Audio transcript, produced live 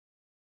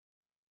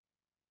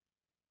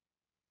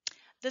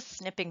The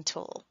snipping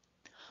tool.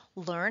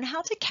 Learn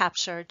how to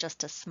capture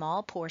just a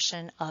small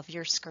portion of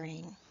your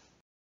screen.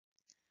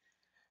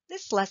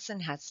 This lesson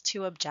has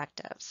two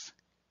objectives: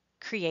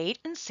 create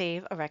and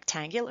save a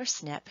rectangular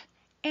snip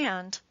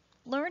and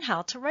learn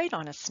how to write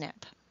on a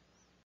snip.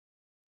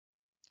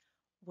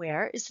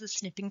 Where is the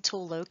snipping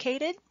tool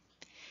located?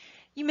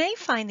 You may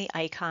find the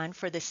icon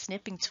for the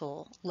snipping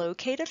tool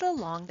located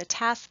along the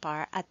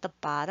taskbar at the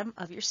bottom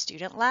of your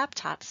student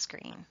laptop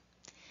screen.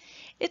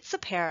 It's a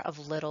pair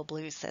of little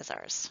blue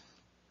scissors.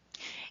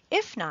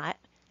 If not,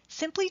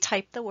 simply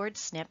type the word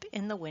snip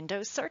in the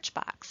Windows search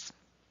box.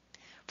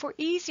 For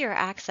easier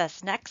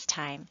access next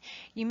time,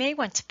 you may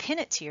want to pin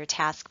it to your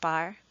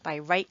taskbar by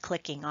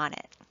right-clicking on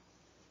it.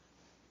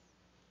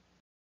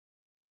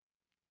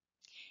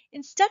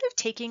 Instead of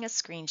taking a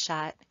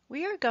screenshot,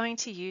 we are going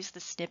to use the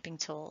snipping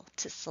tool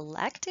to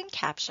select and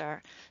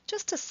capture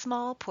just a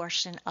small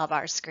portion of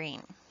our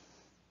screen.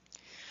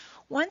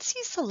 Once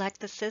you select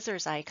the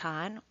scissors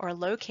icon or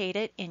locate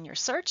it in your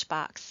search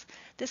box,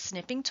 the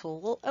snipping tool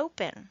will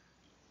open.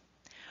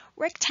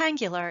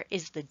 Rectangular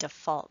is the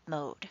default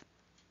mode.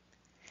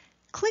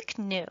 Click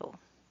New.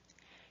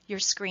 Your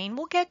screen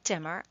will get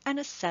dimmer and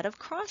a set of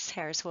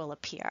crosshairs will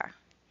appear.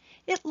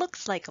 It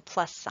looks like a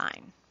plus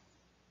sign.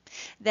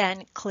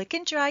 Then click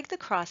and drag the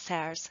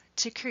crosshairs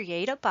to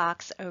create a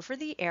box over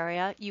the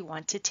area you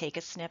want to take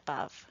a snip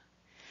of.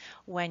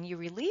 When you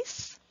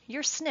release,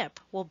 your snip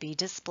will be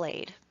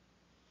displayed.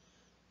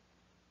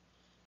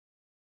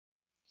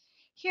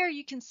 Here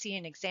you can see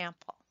an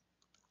example.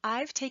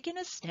 I've taken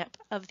a snip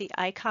of the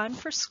icon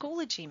for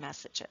Schoology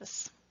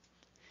messages.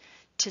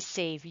 To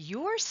save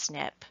your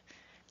snip,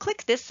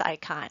 click this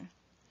icon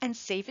and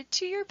save it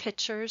to your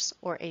pictures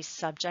or a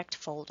subject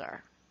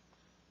folder.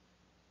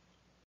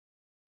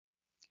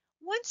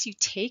 Once you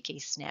take a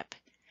snip,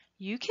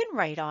 you can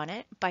write on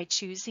it by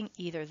choosing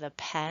either the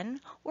pen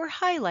or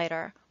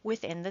highlighter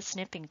within the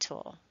snipping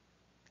tool.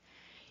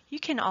 You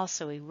can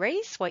also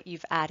erase what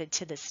you've added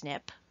to the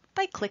snip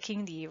by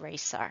clicking the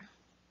eraser.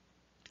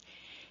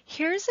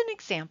 Here's an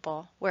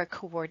example where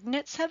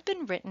coordinates have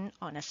been written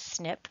on a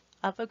snip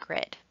of a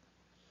grid.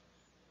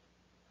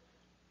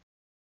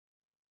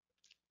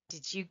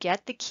 Did you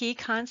get the key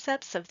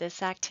concepts of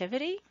this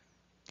activity?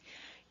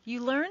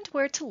 You learned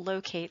where to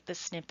locate the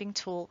snipping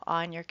tool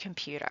on your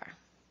computer,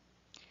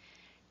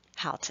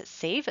 how to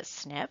save a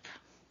snip.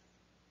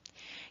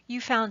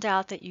 You found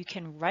out that you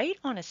can write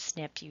on a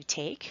snip you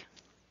take.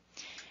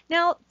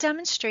 Now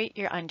demonstrate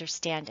your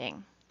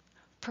understanding.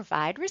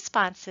 Provide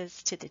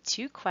responses to the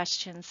two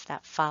questions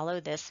that follow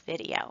this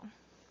video.